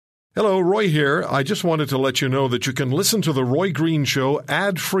Hello, Roy here. I just wanted to let you know that you can listen to The Roy Green Show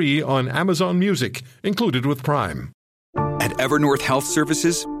ad-free on Amazon Music, included with Prime. At Evernorth Health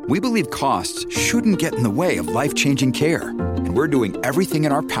Services, we believe costs shouldn't get in the way of life-changing care, and we're doing everything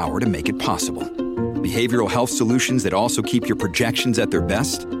in our power to make it possible. Behavioral health solutions that also keep your projections at their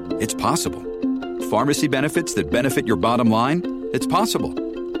best? It's possible. Pharmacy benefits that benefit your bottom line? It's possible.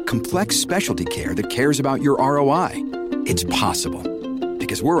 Complex specialty care that cares about your ROI? It's possible.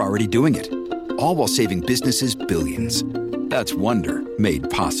 Because we're already doing it, all while saving businesses billions. That's Wonder made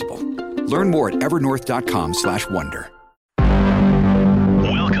possible. Learn more at evernorth.com/wonder.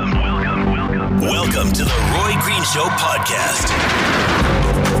 Welcome to the Roy Green Show podcast.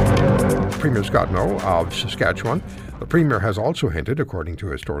 Premier Scott Moe of Saskatchewan. The Premier has also hinted, according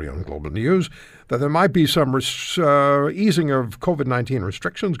to a story on Global News, that there might be some easing of COVID-19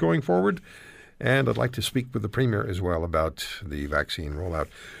 restrictions going forward. And I'd like to speak with the Premier as well about the vaccine rollout.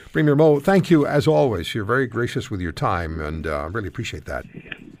 Premier Moe, thank you as always. You're very gracious with your time, and I really appreciate that.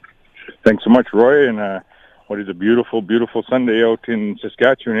 Thanks so much, Roy. And what is a beautiful, beautiful Sunday out in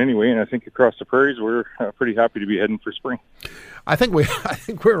Saskatchewan anyway. And I think across the prairies, we're pretty happy to be heading for spring. I think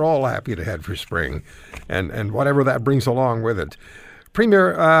we're all happy to head for spring, and whatever that brings along with it.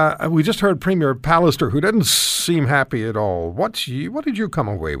 Premier, we just heard Premier Pallister, who didn't seem happy at all. What did you come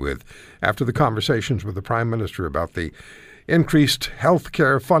away with after the conversations with the Prime Minister about the increased health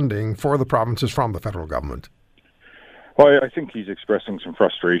care funding for the provinces from the federal government? Well, I think he's expressing some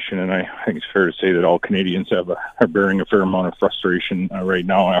frustration, and I think it's fair to say that all Canadians are bearing a fair amount of frustration right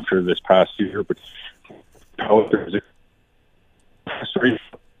now after this past year. But Pallister is frustration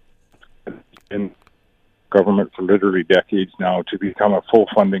in government for literally decades now to become a full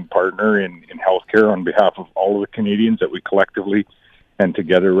funding partner in healthcare on behalf of all of the Canadians that we collectively and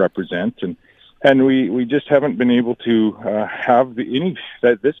together represent. And we just haven't been able to have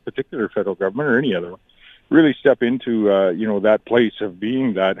this particular federal government or any other one really step into that place of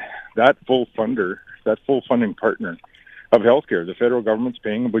being that full funder, that full funding partner of healthcare. The federal government's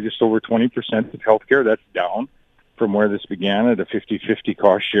paying about just over 20% of healthcare. That's down from where this began at a 50-50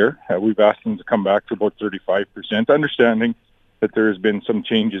 cost share. We've asked them to come back to about 35%, understanding that there has been some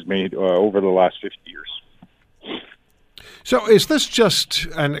changes made over the last 50 years. So is this just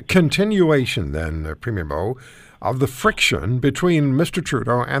a continuation then, Premier Moe, of the friction between Mr.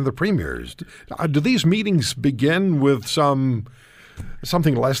 Trudeau and the premiers? Do these meetings begin with something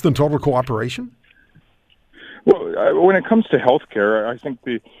less than total cooperation? Well, when it comes to healthcare, I think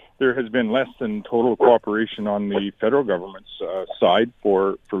there has been less than total cooperation on the federal government's side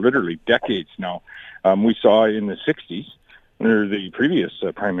for literally decades now. We saw in the 60s, under the previous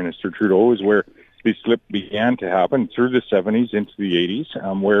Prime Minister Trudeau, is where the slip began to happen through the 70s into the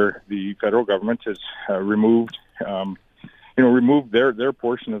 80s, where the federal government has removed their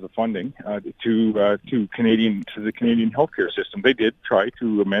portion of the funding to the Canadian healthcare system. They did try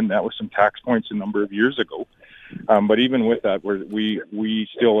to amend that with some tax points a number of years ago. But even with that, we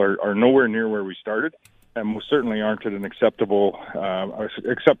still are nowhere near where we started, and we certainly aren't at an acceptable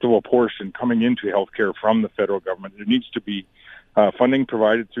portion coming into healthcare from the federal government. There needs to be funding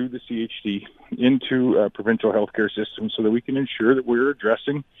provided through the CHD into provincial healthcare systems so that we can ensure that we're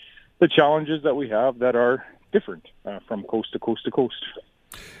addressing the challenges that we have that are different from coast to coast to coast.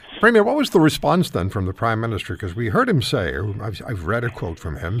 Premier, what was the response then from the Prime Minister? Because we heard him say, I've read a quote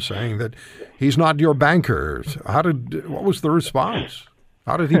from him saying that he's not your banker. What was the response?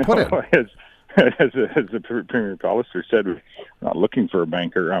 How did he put it? As the Premier Pallister said, we're not looking for a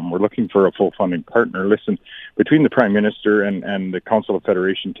banker. We're looking for a full funding partner. Listen, between the Prime Minister and the Council of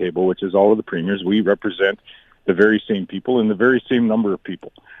Federation table, which is all of the premiers, we represent the very same people and the very same number of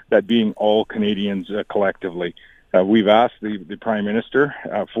people, that being all Canadians collectively. We've asked the Prime Minister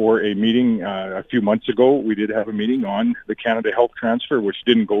for a meeting a few months ago. We did have a meeting on the Canada Health Transfer, which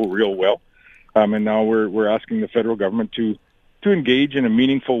didn't go real well. And now we're asking the federal government to engage in a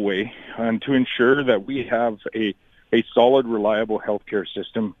meaningful way and to ensure that we have a solid, reliable healthcare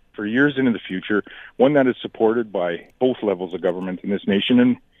system for years into the future, one that is supported by both levels of government in this nation,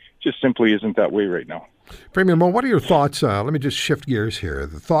 and just simply isn't that way right now. Premier Moe, what are your thoughts? Let me just shift gears here.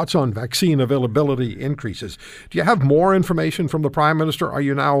 The thoughts on vaccine availability increases. Do you have more information from the Prime Minister? Are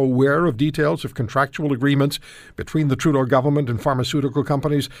you now aware of details of contractual agreements between the Trudeau government and pharmaceutical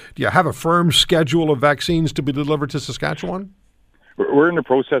companies? Do you have a firm schedule of vaccines to be delivered to Saskatchewan? We're in the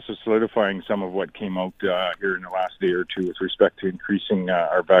process of solidifying some of what came out here in the last day or two with respect to increasing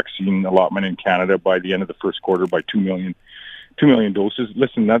our vaccine allotment in Canada by the end of the first quarter by 2 million doses.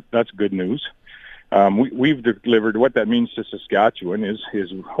 Listen, that's good news. We've delivered. What that means to Saskatchewan is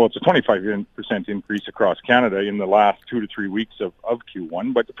it's a 25% increase across Canada in the last 2 to 3 weeks of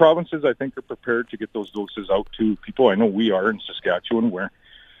Q1. But the provinces, I think, are prepared to get those doses out to people. I know we are in Saskatchewan, where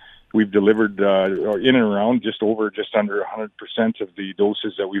we've delivered in and around just under 100% of the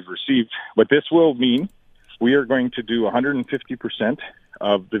doses that we've received. But this will mean we are going to do 150%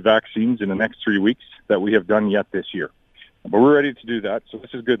 of the vaccines in the next 3 weeks that we have done yet this year. But we're ready to do that, so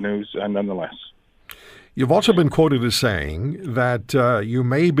this is good news, nonetheless. You've also been quoted as saying that you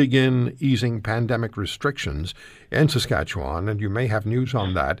may begin easing pandemic restrictions in Saskatchewan, and you may have news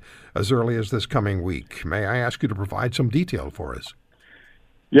on that as early as this coming week. May I ask you to provide some detail for us?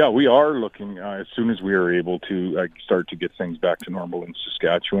 Yeah, we are looking as soon as we are able to start to get things back to normal in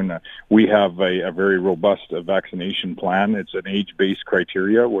Saskatchewan. We have a very robust vaccination plan. It's an age-based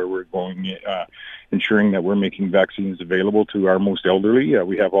criteria where we're going ensuring that we're making vaccines available to our most elderly.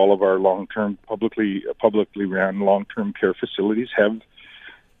 We have all of our long-term publicly ran long-term care facilities have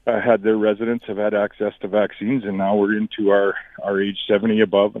had their residents have had access to vaccines, and now we're into our age 70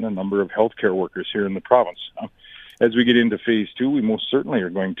 above and a number of healthcare workers here in the province. As we get into phase 2, we most certainly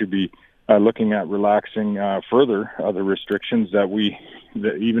are going to be looking at relaxing further the restrictions that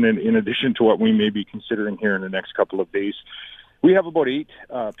even in addition to what we may be considering here in the next couple of days. We have about 8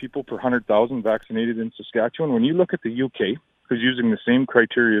 people per 100,000 vaccinated in Saskatchewan. When you look at the UK, who's using the same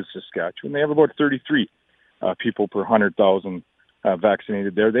criteria as Saskatchewan, they have about 33 people per 100,000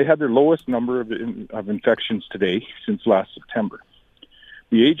 vaccinated there. They had their lowest number of infections today since last September.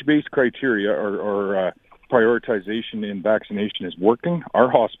 The age-based criteria or prioritization in vaccination is working. Our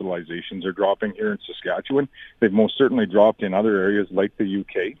hospitalizations are dropping here in Saskatchewan. They've most certainly dropped in other areas like the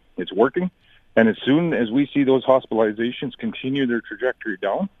UK. It's working. And as soon as we see those hospitalizations continue their trajectory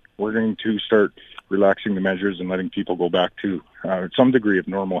down, we're going to start relaxing the measures and letting people go back to some degree of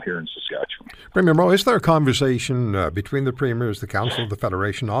normal here in Saskatchewan. Premier Moe, is there a conversation between the premiers, the Council of the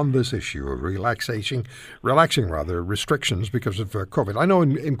Federation on this issue of relaxing restrictions because of COVID? I know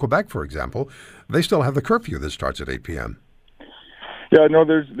in Quebec, for example, they still have the curfew that starts at 8 p.m. Yeah, no,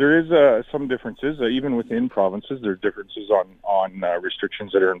 there is some differences. Even within provinces, there are differences on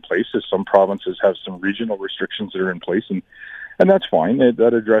restrictions that are in place. As some provinces have some regional restrictions that are in place, and that's fine.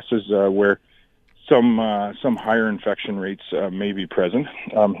 That addresses where some higher infection rates may be present.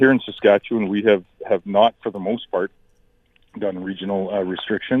 Here in Saskatchewan, we have not, for the most part, done regional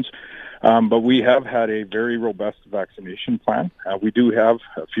restrictions, but we have had a very robust vaccination plan. We do have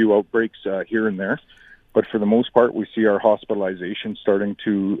a few outbreaks here and there, but for the most part, we see our hospitalization starting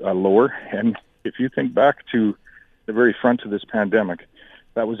to lower. And if you think back to the very front of this pandemic,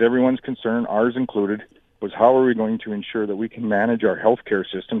 that was everyone's concern, ours included, was how are we going to ensure that we can manage our healthcare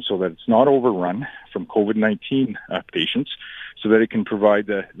system so that it's not overrun from COVID-19 patients, so that it can provide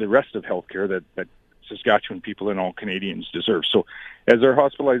the rest of healthcare that Saskatchewan people and all Canadians deserve. So as our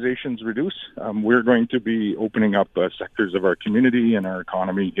hospitalizations reduce, we're going to be opening up sectors of our community and our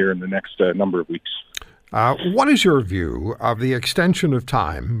economy here in the next number of weeks. What is your view of the extension of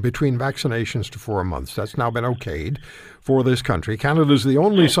time between vaccinations to 4 months? That's now been okayed for this country. Canada is the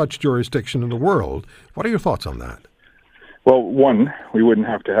only such jurisdiction in the world. What are your thoughts on that? Well, one, we wouldn't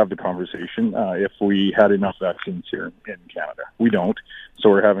have to have the conversation if we had enough vaccines here in Canada. We don't. So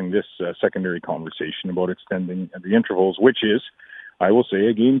we're having this secondary conversation about extending the intervals, which is, I will say,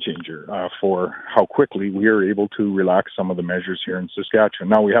 a game changer for how quickly we are able to relax some of the measures here in Saskatchewan.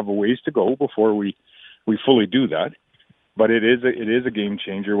 Now, we have a ways to go before we fully do that, but it is a game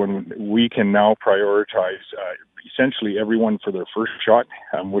changer when we can now prioritize essentially everyone for their first shot.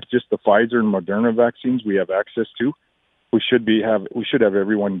 With just the Pfizer and Moderna vaccines we have access to, we should have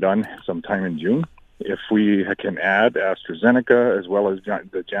everyone done sometime in June. If we can add AstraZeneca as well as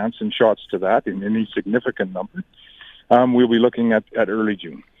the Janssen shots to that in any significant number, we'll be looking at early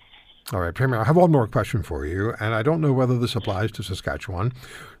June. All right, Premier, I have one more question for you, and I don't know whether this applies to Saskatchewan,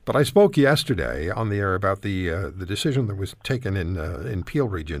 but I spoke yesterday on the air about the decision that was taken in Peel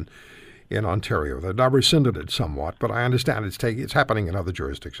region in Ontario. They've now rescinded it somewhat, but I understand it's happening in other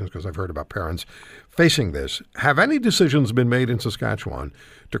jurisdictions because I've heard about parents facing this. Have any decisions been made in Saskatchewan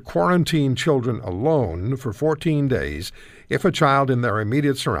to quarantine children alone for 14 days if a child in their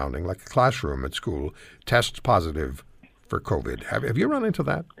immediate surrounding, like a classroom at school, tests positive for COVID? Have you run into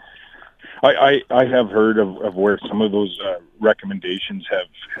that? I have heard of where some of those recommendations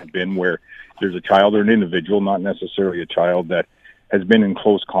have been where there's a child or an individual, not necessarily a child, that has been in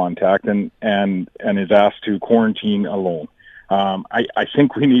close contact and is asked to quarantine alone. I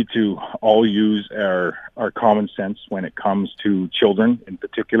think we need to all use our common sense when it comes to children in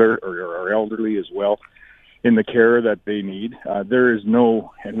particular, or our elderly as well. in the care that they need. There is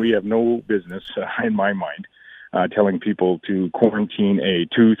no, and we have no business, in my mind, telling people to quarantine a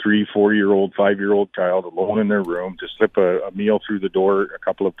 2, 3, 4-year-old, 5-year-old child alone in their room, to slip a meal through the door a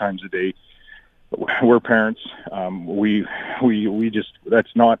couple of times a day. We're parents. We just,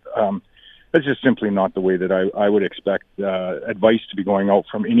 that's just simply not the way that I would expect advice to be going out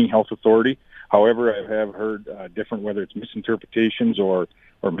from any health authority. However, I have heard different, whether it's misinterpretations or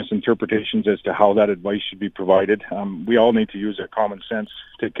misinterpretations as to how that advice should be provided. We all need to use our common sense,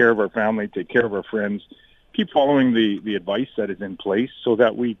 take care of our family, take care of our friends, keep following the advice that is in place so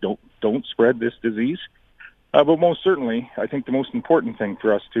that we don't spread this disease. But most certainly, I think the most important thing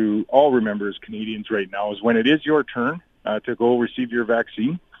for us to all remember as Canadians right now is when it is your turn to go receive your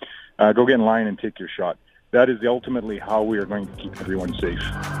vaccine, go get in line and take your shot. That is ultimately how we are going to keep everyone safe.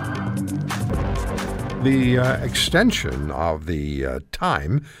 The extension of the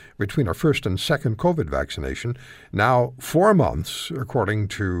time between our first and second COVID vaccination, now 4 months, according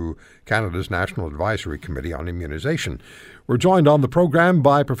to Canada's National Advisory Committee on Immunization. We're joined on the program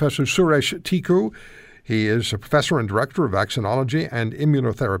by Professor Suresh Tiku. He is a professor and director of vaccinology and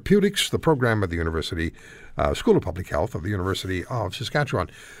immunotherapeutics, the program of the University School of Public Health of the University of Saskatchewan.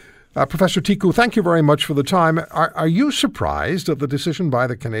 Professor Tiku, thank you very much for the time. Are you surprised at the decision by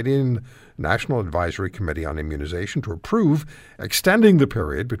the Canadian National Advisory Committee on Immunization to approve extending the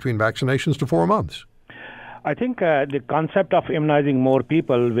period between vaccinations to 4 months? I think the concept of immunizing more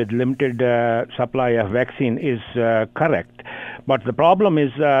people with limited supply of vaccine is correct. But the problem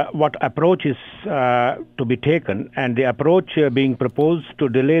is what approach is to be taken, and the approach being proposed to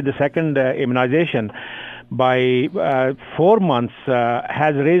delay the second immunization by 4 months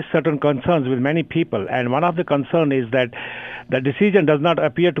has raised certain concerns with many people. And one of the concerns is that the decision does not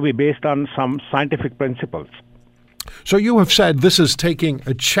appear to be based on some scientific principles. So you have said this is taking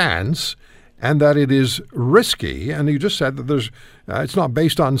a chance and that it is risky, and you just said that it's not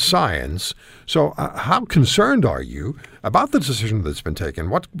based on science. So how concerned are you about the decision that's been taken?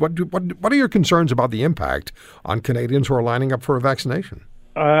 What are your concerns about the impact on Canadians who are lining up for a vaccination?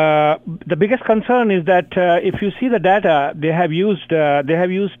 The biggest concern is that if you see the data, they have used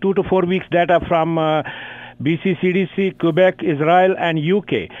 2 to 4 weeks data from BC, CDC, Quebec, Israel, and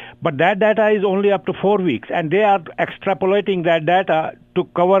UK. But that data is only up to 4 weeks, and they are extrapolating that data to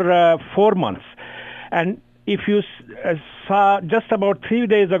cover 4 months. And if you saw just about 3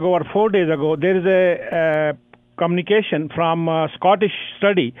 days ago or 4 days ago, there is a communication from a Scottish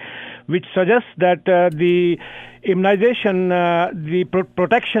study which suggests that the immunization, the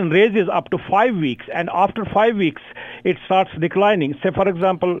protection raises up to 5 weeks, and after 5 weeks, it starts declining. Say, for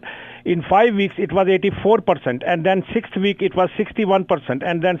example, in 5 weeks, it was 84%, and then 6th week, it was 61%,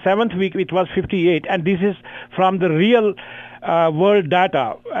 and then 7th week, it was 58%. And this is from the real world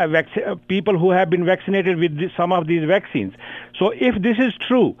data, people who have been vaccinated with some of these vaccines. So if this is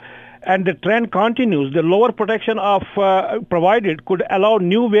true, and the trend continues, the lower protection of provided could allow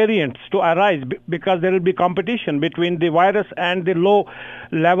new variants to arise because there will be competition between the virus and the low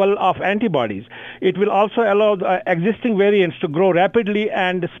level of antibodies. It will also allow the existing variants to grow rapidly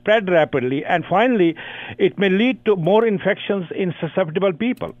and spread rapidly. And finally, it may lead to more infections in susceptible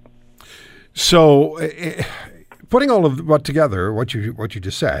people. So, putting all of what together, what you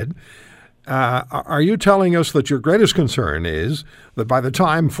just said, are you telling us that your greatest concern is that by the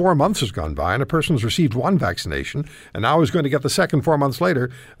time 4 months has gone by and a person has received one vaccination and now is going to get the second 4 months later,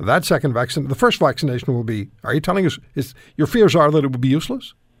 that second vaccine, the first vaccination will be, are you telling us, your fears are that it will be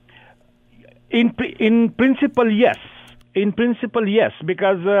useless? In principle, yes. In principle, yes,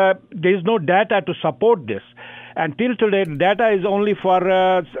 because there is no data to support this. Until today, data is only for,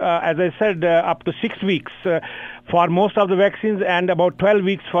 as I said, up to 6 weeks for most of the vaccines and about 12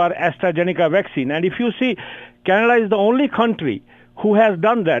 weeks for AstraZeneca vaccine. And if you see, Canada is the only country who has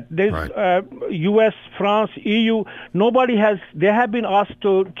done that. There's right. US, France, EU, they have been asked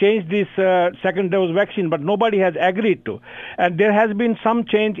to change this second dose vaccine, but nobody has agreed to. And there has been some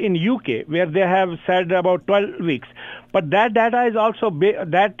change in UK where they have said about 12 weeks. But that data is also,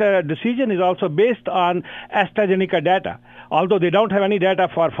 decision is also based on AstraZeneca data. Although they don't have any data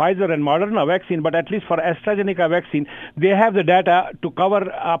for Pfizer and Moderna vaccine, but at least for AstraZeneca vaccine, they have the data to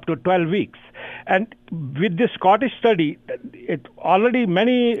cover up to 12 weeks. And with this Scottish study, already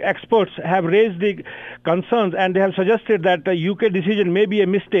many experts have raised the concerns, and they have suggested that the UK decision may be a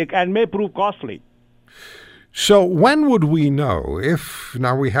mistake and may prove costly. So when would we know if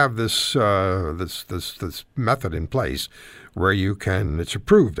now we have this this method in place where you can, it's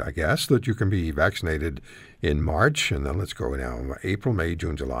approved, I guess, that you can be vaccinated in March, and then let's go now, April, May,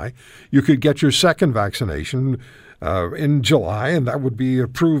 June, July. You could get your second vaccination in July, and that would be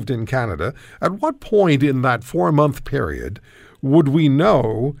approved in Canada. At what point in that 4-month period would we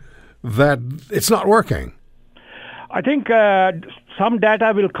know that it's not working? I think some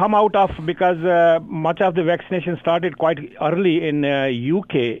data will come out of, because much of the vaccination started quite early in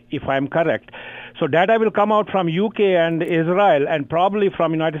UK, if I'm correct. So data will come out from UK and Israel, and probably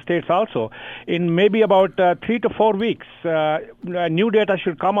from United States also. In maybe about 3 to 4 weeks, new data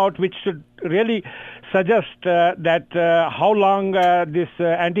should come out, which should really suggest that how long these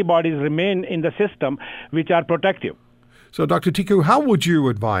antibodies remain in the system, which are protective. So, Dr. Tiku, how would you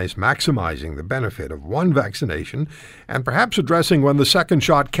advise maximizing the benefit of one vaccination and perhaps addressing when the second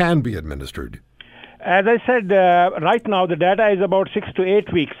shot can be administered? As I said, right now the data is about 6 to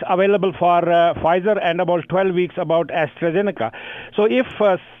 8 weeks available for Pfizer and about 12 weeks about AstraZeneca. So if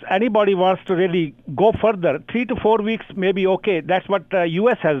anybody wants to really go further, 3 to 4 weeks may be okay. That's what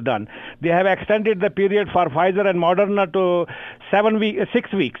US has done. They have extended the period for Pfizer and Moderna to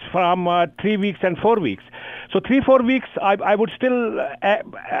 6 weeks from 3 weeks and 4 weeks. So 3-4 weeks, I would still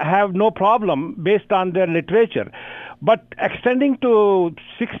have no problem based on the literature. But extending to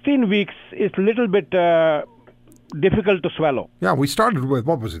 16 weeks is a little bit difficult to swallow. Yeah, we started with,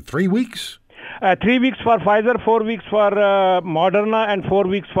 3 weeks? 3 weeks for Pfizer, 4 weeks for Moderna, and 4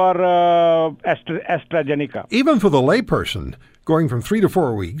 weeks for AstraZeneca. Even for the layperson, going from 3 to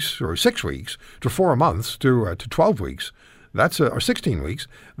 4 weeks, or 6 weeks, to 4 months, to 12 weeks, or 16 weeks,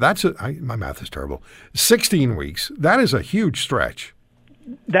 my math is terrible, 16 weeks, that is a huge stretch.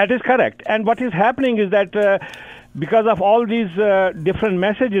 That is correct. And what is happening is that because of all these different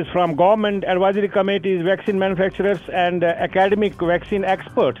messages from government advisory committees, vaccine manufacturers, and academic vaccine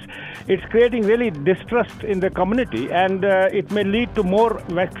experts, it's creating really distrust in the community, and it may lead to more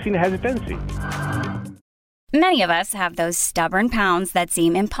vaccine hesitancy. Many of us have those stubborn pounds that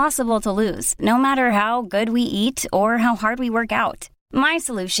seem impossible to lose, no matter how good we eat or how hard we work out. My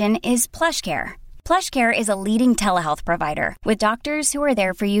solution is PlushCare. PlushCare is a leading telehealth provider with doctors who are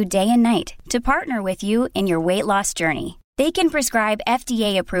there for you day and night to partner with you in your weight loss journey. They can prescribe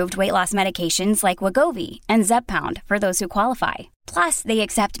FDA-approved weight loss medications like Wegovy and Zepbound for those who qualify. Plus, they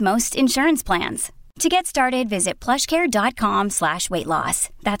accept most insurance plans. To get started, visit plushcare.com/weightloss.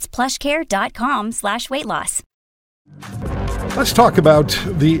 That's plushcare.com/weightloss. Let's talk about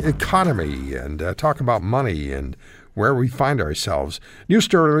the economy and talk about money and where we find ourselves. News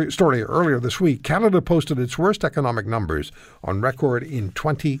story earlier this week, Canada posted its worst economic numbers on record in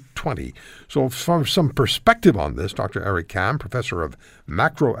 2020. So from some perspective on this, Dr. Eric Kam, professor of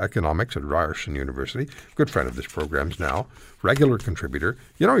macroeconomics at Ryerson University, good friend of this program's now, regular contributor.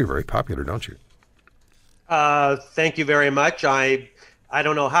 You know you're very popular, don't you? Thank you very much. I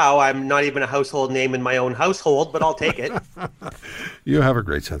don't know how. I'm not even a household name in my own household, but I'll take it. You have a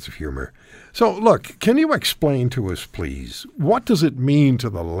great sense of humor. So, look, can you explain to us, please, what does it mean to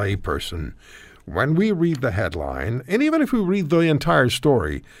the layperson when we read the headline, and even if we read the entire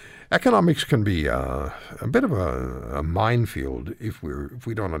story? Economics can be a bit of a minefield if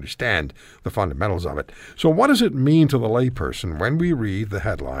we don't understand the fundamentals of it. So what does it mean to the layperson when we read the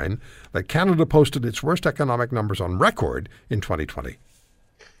headline that Canada posted its worst economic numbers on record in 2020?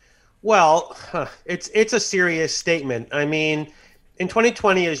 Well, it's a serious statement. I mean, in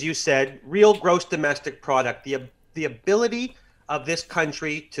 2020, as you said, real gross domestic product, the ability of this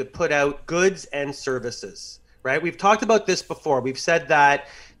country to put out goods and services, right? We've talked about this before. We've said that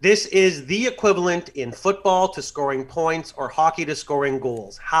this is the equivalent in football to scoring points or hockey to scoring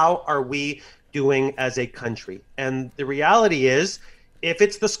goals. How are we doing as a country? And the reality is, if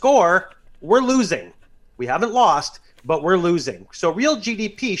it's the score, we're losing. We haven't lost, but we're losing. So real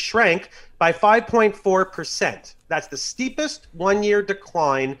GDP shrank by 5.4%. That's the steepest one-year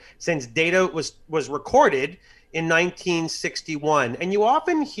decline since data was recorded in 1961. And you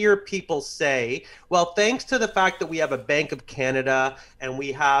often hear people say, well, thanks to the fact that we have a Bank of Canada and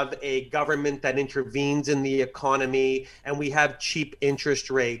we have a government that intervenes in the economy and we have cheap interest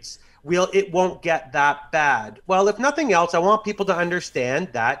rates, it won't get that bad. Well, if nothing else, I want people to understand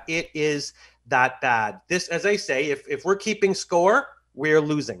that it is that bad. This, as I say, if we're keeping score, we're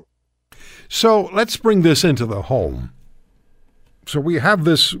losing. So let's bring this into the home. So we have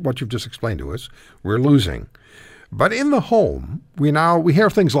this, what you've just explained to us, we're losing. But in the home, we hear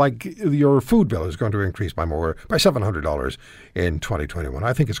things like your food bill is going to increase by $700 in 2021.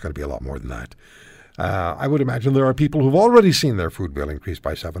 I think it's going to be a lot more than that. I would imagine there are people who've already seen their food bill increase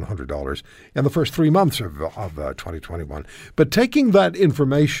by $700 in the first 3 months of 2021. But taking that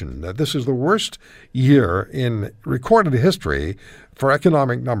information, that this is the worst year in recorded history for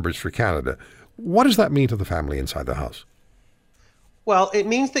economic numbers for Canada, what does that mean to the family inside the house? Well, it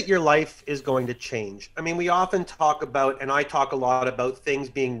means that your life is going to change. I mean, we often talk about, and I talk a lot about things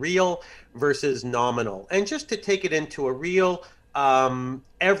being real versus nominal. And just to take it into a real,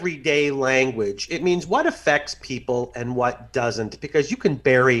 everyday language, it means what affects people and what doesn't, because you can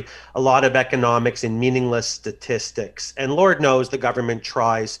bury a lot of economics in meaningless statistics. And Lord knows the government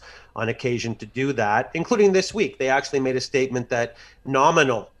tries on occasion to do that, including this week. They actually made a statement that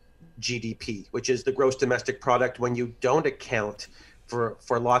nominal GDP, which is the gross domestic product when you don't account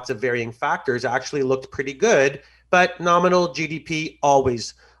for lots of varying factors, actually looked pretty good, but nominal GDP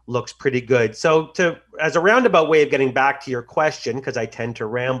always looks pretty good. So as a roundabout way of getting back to your question, because I tend to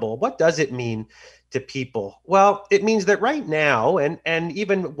ramble, what does it mean to people? Well, it means that right now, and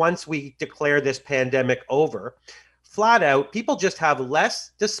even once we declare this pandemic over, flat out, people just have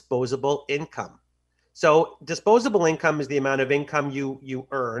less disposable income. So disposable income is the amount of income you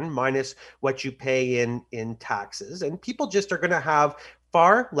earn minus what you pay in taxes. And people just are going to have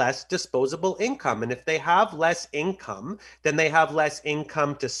far less disposable income. And if they have less income, then they have less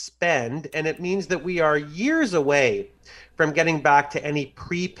income to spend. And it means that we are years away from getting back to any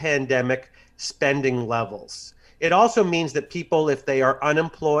pre-pandemic spending levels. It also means that people, if they are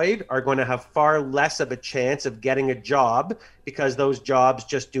unemployed, are going to have far less of a chance of getting a job because those jobs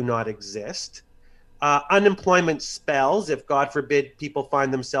just do not exist. Unemployment spells, if God forbid people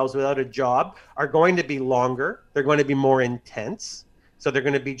find themselves without a job, are going to be longer. They're going to be more intense. So they're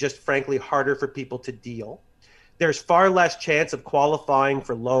going to be just frankly harder for people to deal. There's far less chance of qualifying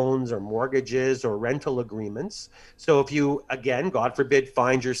for loans or mortgages or rental agreements. So if you, again, God forbid,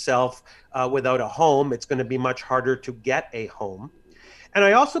 find yourself without a home, it's going to be much harder to get a home. And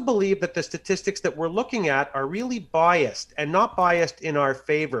I also believe that the statistics that we're looking at are really biased and not biased in our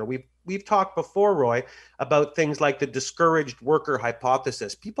favor. We've talked before, Roy, about things like the discouraged worker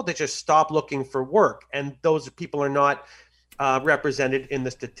hypothesis, people that just stop looking for work, and those people are not represented in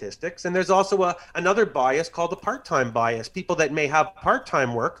the statistics. And there's also another bias called the part-time bias. People that may have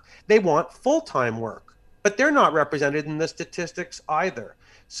part-time work, they want full-time work, but they're not represented in the statistics either.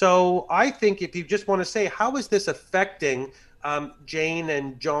 So I think if you just want to say, how is this affecting Jane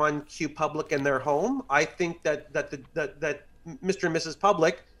and John Q. Public and their home? I think that Mr. and Mrs.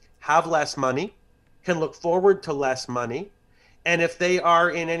 Public have less money, can look forward to less money. And if they are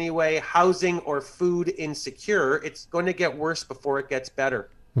in any way housing or food insecure, it's going to get worse before it gets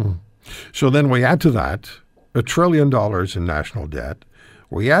better. So then we add to that $1 trillion in national debt.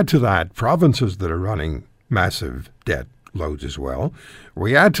 We add to that provinces that are running massive debt loads as well.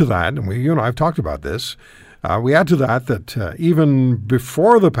 We add to that, and I've talked about this, we add to that even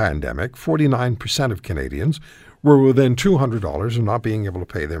before the pandemic, 49% of Canadians were within $200 of not being able to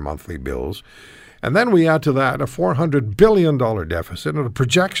pay their monthly bills. And then we add to that a $400 billion deficit and a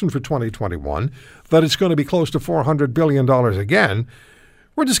projection for 2021 that it's going to be close to $400 billion again.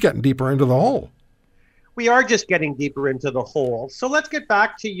 We're just getting deeper into the hole. We are just getting deeper into the hole. So let's get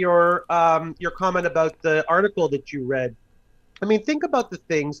back to your comment about the article that you read. I mean, think about the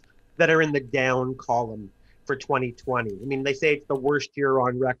things that are in the down column for 2020. I mean, they say it's the worst year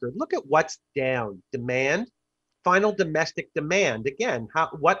on record. Look at what's down. Demand. Final domestic demand. Again,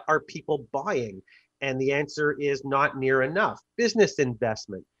 what are people buying? And the answer is not near enough. Business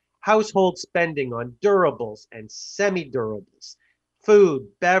investment, household spending on durables and semi-durables, food,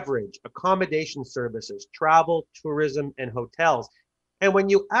 beverage, accommodation services, travel, tourism, and hotels. And when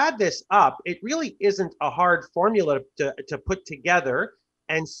you add this up, it really isn't a hard formula to put together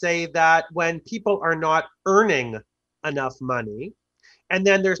and say that when people are not earning enough money, and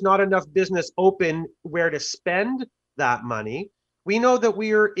then there's not enough business open where to spend that money, we know that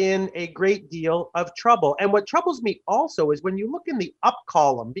we are in a great deal of trouble. And what troubles me also is when you look in the up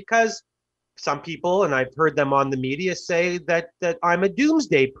column, because some people, and I've heard them on the media, say that I'm a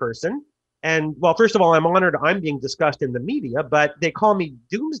doomsday person. And well, first of all, I'm honored I'm being discussed in the media, but they call me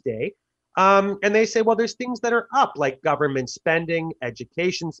doomsday. And they say, well, there's things that are up, like government spending,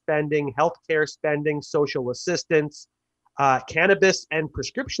 education spending, healthcare spending, social assistance, cannabis and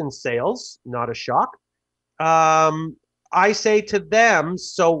prescription sales, not a shock. I say to them,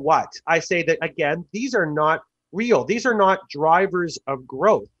 so what? I say that, again, these are not real. These are not drivers of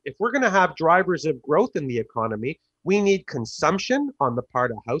growth. If we're going to have drivers of growth in the economy, we need consumption on the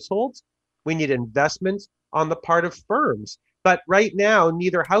part of households. We need investments on the part of firms. But right now,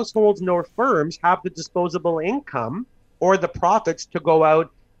 neither households nor firms have the disposable income or the profits to go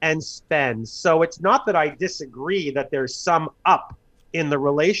out and spend. So it's not that I disagree that there's some up in the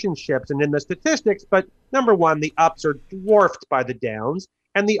relationships and in the statistics, but number one, the ups are dwarfed by the downs,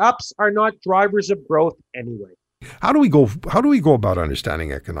 and the ups are not drivers of growth anyway. How do we go about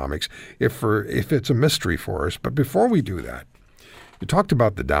understanding economics if it's a mystery for us? But before we do that, You talked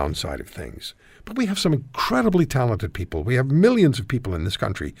about the downside of things. But we have some incredibly talented people. We have millions of people in this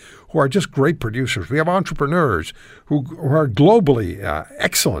country who are just great producers. We have entrepreneurs who are globally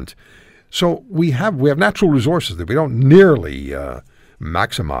excellent. So we have natural resources that we don't nearly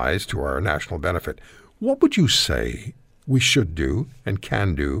maximize to our national benefit. What would you say we should do and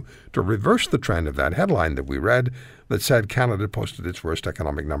can do to reverse the trend of that headline that we read that said Canada posted its worst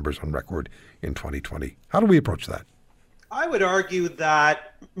economic numbers on record in 2020? How do we approach that? I would argue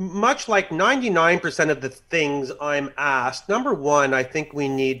that much like 99% of the things I'm asked, number one, I think we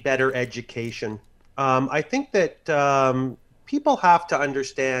need better education. I think that people have to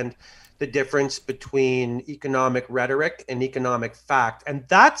understand the difference between economic rhetoric and economic fact. And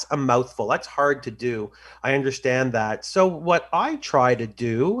that's a mouthful. That's hard to do. I understand that. So what I try to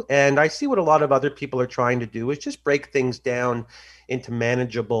do, and I see what a lot of other people are trying to do, is just break things down into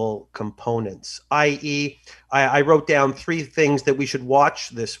manageable components, i.e., I wrote down 3 things that we should watch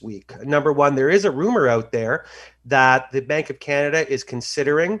this week. Number one, there is a rumor out there that the Bank of Canada is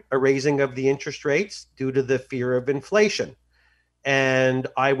considering a raising of the interest rates due to the fear of inflation. And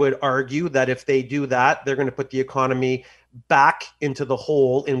I would argue that if they do that, they're going to put the economy back into the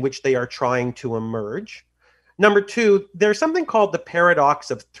hole in which they are trying to emerge. Number two, there's something called the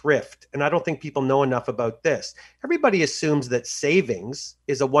paradox of thrift. And I don't think people know enough about this. Everybody assumes that savings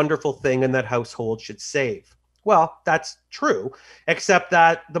is a wonderful thing and that households should save. Well, that's true, except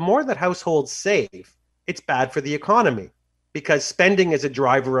that the more that households save, it's bad for the economy because spending is a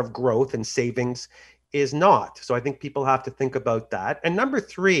driver of growth and savings is not. So I think people have to think about that. And number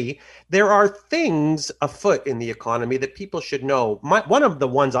three, there are things afoot in the economy that people should know. One of the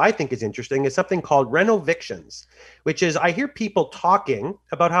ones I think is interesting is something called renovictions, which is I hear people talking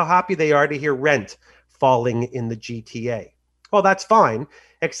about how happy they are to hear rent falling in the GTA. Well, that's fine,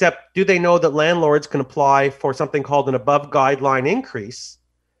 except do they know that landlords can apply for something called an above guideline increase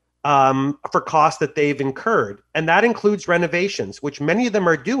for costs that they've incurred? And that includes renovations, which many of them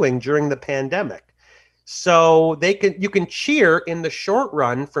are doing during the pandemic. So you can cheer in the short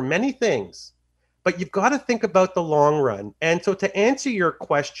run for many things, but you've got to think about the long run. And so to answer your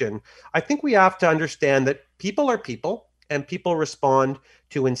question, I think we have to understand that people are people and people respond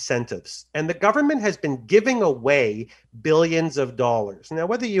to incentives. And the government has been giving away billions of dollars. Now,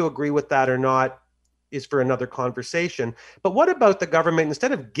 whether you agree with that or not is for another conversation. But what about the government,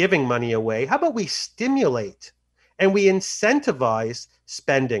 instead of giving money away, how about we stimulate and we incentivize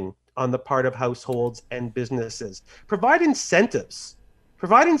spending on the part of households and businesses? Provide incentives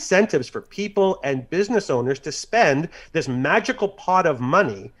for people and business owners to spend this magical pot of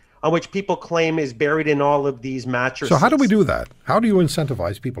money on which people claim is buried in all of these mattresses. So how do we do that? How do you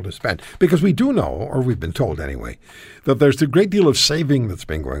incentivize people to spend? Because we do know, or we've been told anyway, that there's a great deal of saving that's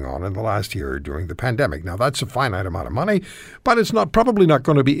been going on in the last year during the pandemic. Now, that's a finite amount of money, but it's probably not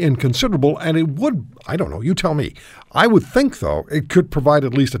going to be inconsiderable, and it would, I don't know, you tell me. I would think, though, it could provide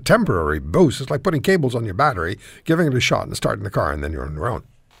at least a temporary boost. It's like putting cables on your battery, giving it a shot and starting the car, and then you're on your own.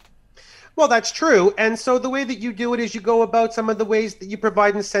 Well, that's true. And so the way that you do it is you go about some of the ways that you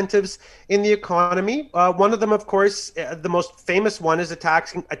provide incentives in the economy. One of them, of course, the most famous one is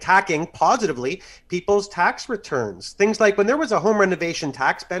attacking positively people's tax returns. Things like when there was a home renovation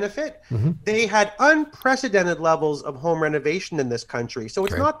tax benefit, they had unprecedented levels of home renovation in this country. So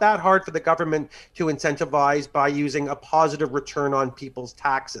it's not that hard for the government to incentivize by using a positive return on people's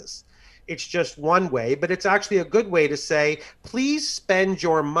taxes. It's just one way, but it's actually a good way to say, please spend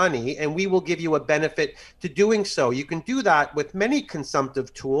your money and we will give you a benefit to doing so. You can do that with many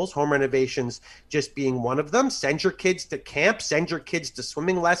consumptive tools, home renovations just being one of them. Send your kids to camp, send your kids to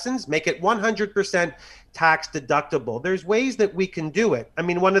swimming lessons, make it 100% tax deductible. There's ways that we can do it. I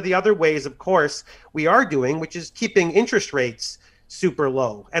mean, one of the other ways, of course, we are doing, which is keeping interest rates super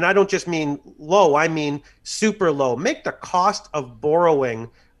low. And I don't just mean low, I mean super low. Make the cost of borrowing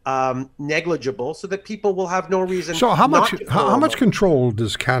negligible so that people will have no reason. So how much control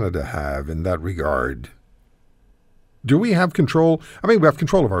does Canada have in that regard? Do we have control? I mean, we have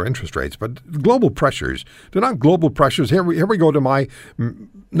control of our interest rates, but global pressures, they're not global pressures. Here we go to my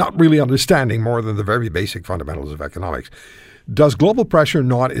not really understanding more than the very basic fundamentals of economics. Does global pressure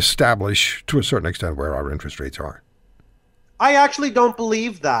not establish to a certain extent where our interest rates are? I actually don't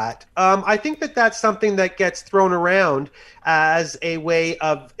believe that. I think that that's something that gets thrown around as a way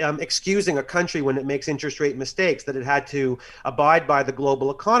of excusing a country when it makes interest rate mistakes, that it had to abide by the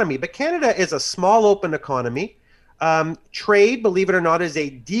global economy. But Canada is a small, open economy. Trade, believe it or not, is a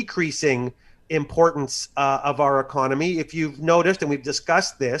decreasing importance of our economy. If you've noticed, and we've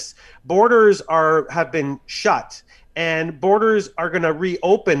discussed this, borders have been shut. And borders are going to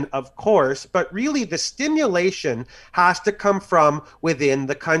reopen, of course, but really the stimulation has to come from within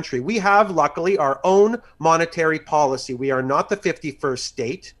the country. We have, luckily, our own monetary policy. We are not the 51st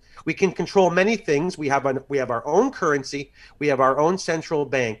state. We can control many things. We have our own currency. We have our own central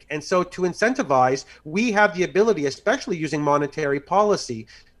bank. And so to incentivize, we have the ability, especially using monetary policy,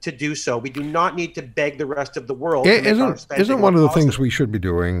 to do so. We do not need to beg the rest of the world. Isn't one of the things we should be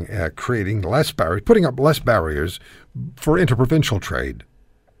doing creating less barriers, putting up less barriers for interprovincial trade?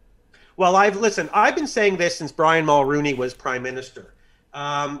 Well, I've been saying this since Brian Mulroney was prime minister.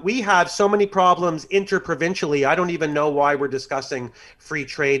 We have so many problems interprovincially. I don't even know why we're discussing free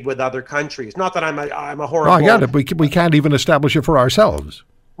trade with other countries. Not that I'm a horrible. Oh, I get it. We can't even establish it for ourselves.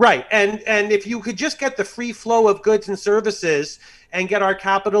 Right, and if you could just get the free flow of goods and services and get our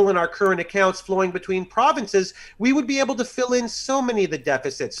capital and our current accounts flowing between provinces, we would be able to fill in so many of the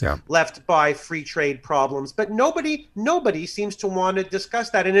deficits left by free trade problems. But nobody seems to want to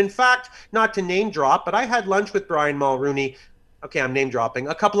discuss that. And in fact, not to name drop, but I had lunch with Brian Mulroney. Okay, I'm name dropping,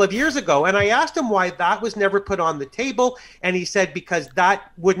 a couple of years ago. And I asked him why that was never put on the table. And he said because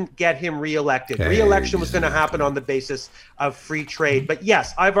that wouldn't get him reelected. Re-election was going to happen on the basis of free trade. But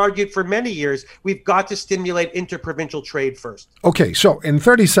yes, I've argued for many years, we've got to stimulate interprovincial trade first. Okay, so in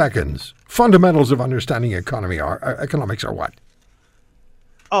 30 seconds, fundamentals of understanding economics are what?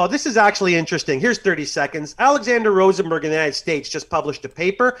 Oh, this is actually interesting. Here's 30 seconds. Alexander Rosenberg in the United States just published a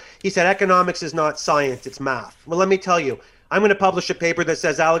paper. He said economics is not science, it's math. Well, let me tell you, I'm going to publish a paper that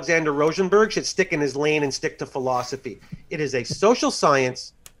says Alexander Rosenberg should stick in his lane and stick to philosophy. It is a social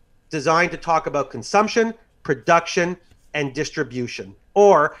science designed to talk about consumption, production, and distribution.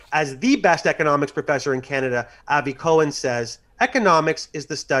 Or, as the best economics professor in Canada, Avi Cohen says, economics is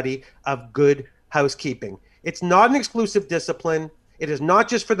the study of good housekeeping. It's not an exclusive discipline. It is not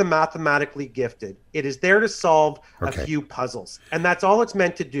just for the mathematically gifted. It is there to solve a few puzzles. And that's all it's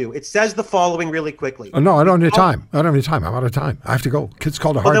meant to do. It says the following really quickly. Oh, no, I don't have time. I'm out of time. I have to go. Kids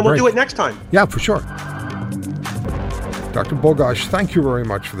called a hard break. Then we'll do it next time. Yeah, for sure. Dr. Bogosh, thank you very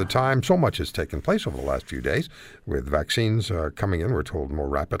much for the time. So much has taken place over the last few days with vaccines coming in, we're told, more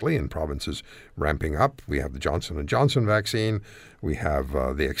rapidly and provinces ramping up. We have the Johnson & Johnson vaccine. We have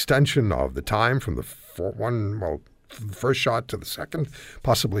the extension of the time from the first shot to the second,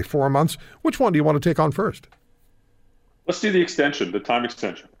 possibly 4 months. Which one do you want to take on first? Let's do the extension, the time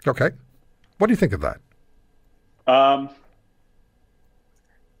extension. Okay. What do you think of that?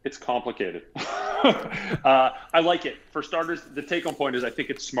 It's complicated. I like it. For starters, the take-home point is I think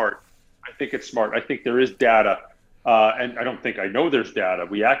it's smart. I think there is data, and I don't think I know there's data.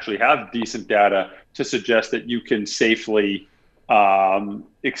 We actually have decent data to suggest that you can safely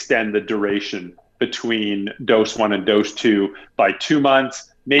extend the duration between dose 1 and dose 2 by 2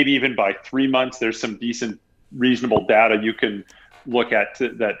 months, maybe even by 3 months. There's some decent, reasonable data you can look at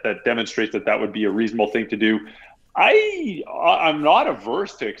that demonstrates that would be a reasonable thing to do. I'm not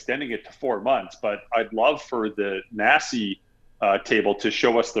averse to extending it to 4 months, but I'd love for the NACI table to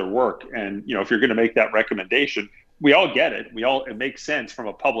show us their work. And if you're going to make that recommendation, we all get it. It makes sense from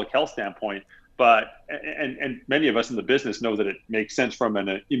a public health standpoint. But and many of us in the business know that it makes sense from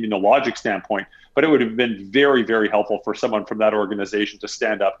an immunologic standpoint, but it would have been very, very helpful for someone from that organization to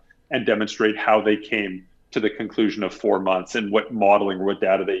stand up and demonstrate how they came to the conclusion of 4 months and what modeling or what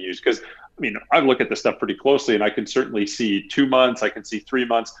data they use. Because, I look at this stuff pretty closely and I can certainly see 2 months, I can see 3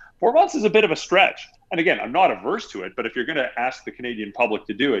 months. 4 months is a bit of a stretch. And again, I'm not averse to it, but if you're going to ask the Canadian public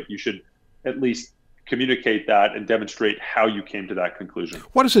to do it, you should at least communicate that and demonstrate how you came to that conclusion.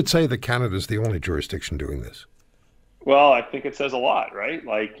 What does it say that Canada is the only jurisdiction doing this? Well, I think it says a lot, right?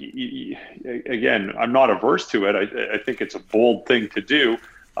 Like, again, I'm not averse to it. I think it's a bold thing to do,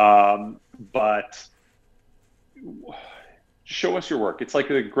 but show us your work. It's like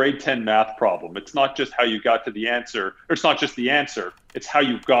a grade 10 math problem. It's not just how you got to the answer, or it's not just the answer. It's how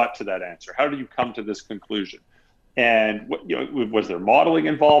you got to that answer. How did you come to this conclusion? And was there modeling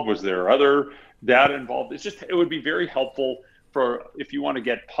involved? Was there other data involved? It would be very helpful for if you want to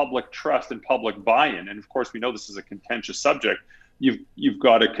get public trust and public buy-in. And of course, we know this is a contentious subject. You've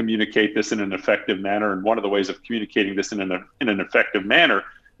got to communicate this in an effective manner. And one of the ways of communicating this in an effective manner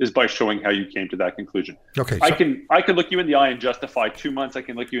is by showing how you came to that conclusion. Okay. I can look you in the eye and justify 2 months. I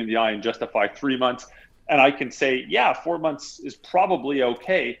can look you in the eye and justify 3 months. And I can say, yeah, 4 months is probably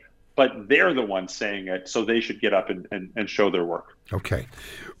okay, but they're the ones saying it, so they should get up and show their work. Okay.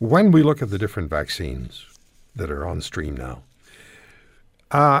 When we look at the different vaccines that are on stream now,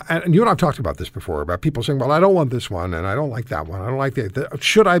 and you and I've talked about this before, about people saying, well, I don't want this one, and I don't like that one. I don't like that.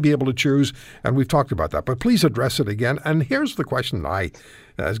 Should I be able to choose? And we've talked about that. But please address it again. And here's the question I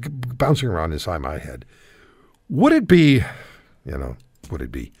is bouncing around inside my head. Wouldn't it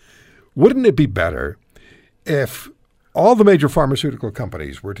be better if all the major pharmaceutical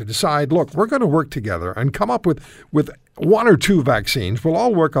companies were to decide, look, we're going to work together and come up with one or two vaccines. We'll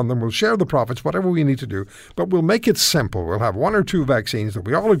all work on them. We'll share the profits, whatever we need to do, but we'll make it simple. We'll have one or two vaccines that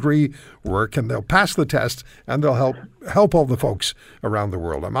we all agree work, and they'll pass the test, and they'll help all the folks around the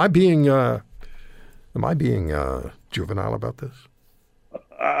world. Am I being juvenile about this?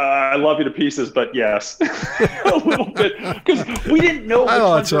 I love you to pieces, but yes, a little bit, because we didn't know which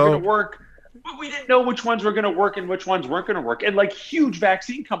ones were going to work. We didn't know which ones were going to work and which ones weren't going to work. And like huge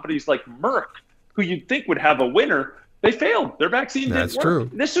vaccine companies like Merck, who you'd think would have a winner, they failed. Their vaccine didn't work. That's true.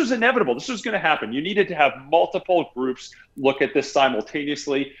 This was inevitable. This was going to happen. You needed to have multiple groups look at this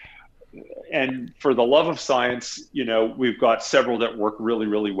simultaneously. And for the love of science, we've got several that work really,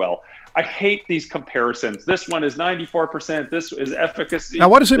 really well. I hate these comparisons. This one is 94%. This is efficacy. Now,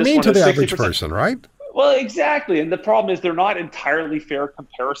 what does it mean to the average person, right? Well, exactly. And the problem is they're not entirely fair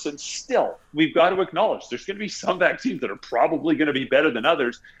comparisons still. We've got to acknowledge there's going to be some vaccines that are probably going to be better than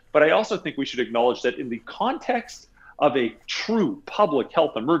others. But I also think we should acknowledge that in the context of a true public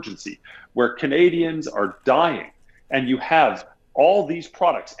health emergency where Canadians are dying and you have all these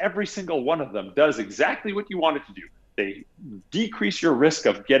products, every single one of them does exactly what you want it to do. They decrease your risk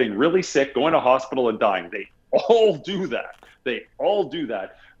of getting really sick, going to hospital and dying. They all do that. The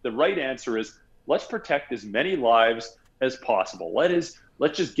right answer is, let's protect as many lives as possible.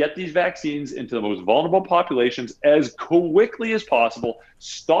 Let's just get these vaccines into the most vulnerable populations as quickly as possible,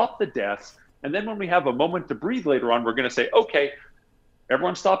 stop the deaths, and then when we have a moment to breathe later on, we're going to say, okay,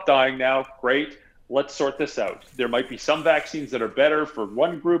 everyone stop dying now, great, let's sort this out. There might be some vaccines that are better for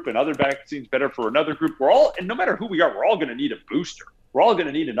one group and other vaccines better for another group. And no matter who we are, we're all going to need a booster. We're all going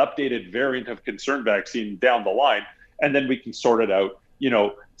to need an updated variant of concern vaccine down the line, and then we can sort it out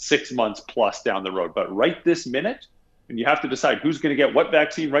 6 months plus down the road. But right this minute, and you have to decide who's going to get what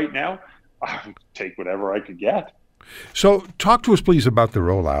vaccine right now, I would take whatever I could get. So talk to us, please, about the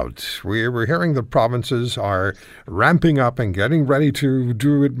rollout. We're hearing the provinces are ramping up and getting ready to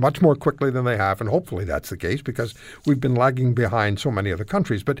do it much more quickly than they have, and hopefully that's the case because we've been lagging behind so many other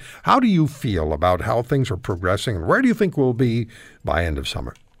countries. But how do you feel about how things are progressing, and where do you think we'll be by end of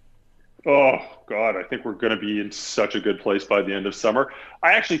summer? Oh, God, I think we're going to be in such a good place by the end of summer.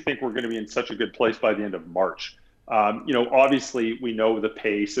 I actually think we're going to be in such a good place by the end of March. Obviously, we know the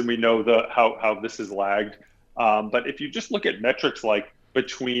pace and we know how this has lagged. But if you just look at metrics like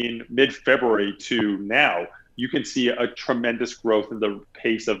between mid-February to now, you can see a tremendous growth in the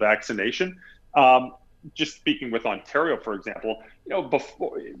pace of vaccination. Just speaking with Ontario, for example,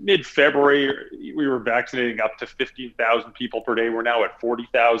 before mid-February, we were vaccinating up to 15,000 people per day. We're now at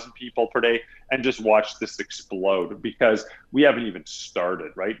 40,000 people per day, and just watch this explode because we haven't even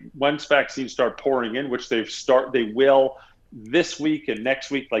started, right? Once vaccines start pouring in, which they will this week and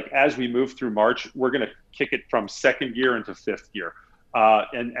next week, like as we move through March, we're going to kick it from second gear into fifth gear.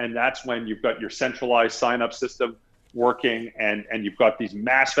 And that's when you've got your centralized sign-up system working, and you've got these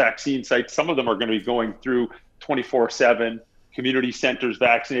mass vaccine sites. Some of them are going to be going through 24/7, community centers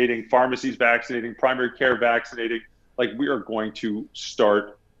vaccinating, pharmacies vaccinating, primary care vaccinating. Like, we are going to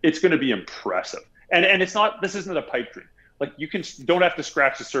start. It's going to be impressive. And this isn't a pipe dream. Like, don't have to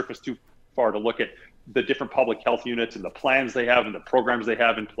scratch the surface too far to look at the different public health units and the plans they have and the programs they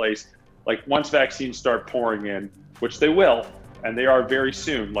have in place. Like, once vaccines start pouring in, which they will, and they are very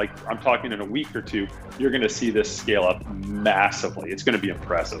soon, like I'm talking in a week or two, you're going to see this scale up massively. It's going to be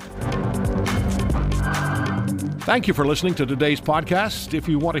impressive. Thank you for listening to today's podcast. If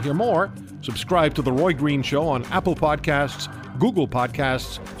you want to hear more, subscribe to The Roy Green Show on Apple Podcasts, Google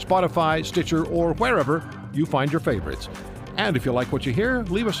Podcasts, Spotify, Stitcher, or wherever you find your favorites. And if you like what you hear,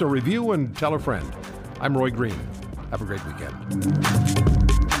 leave us a review and tell a friend. I'm Roy Green. Have a great weekend.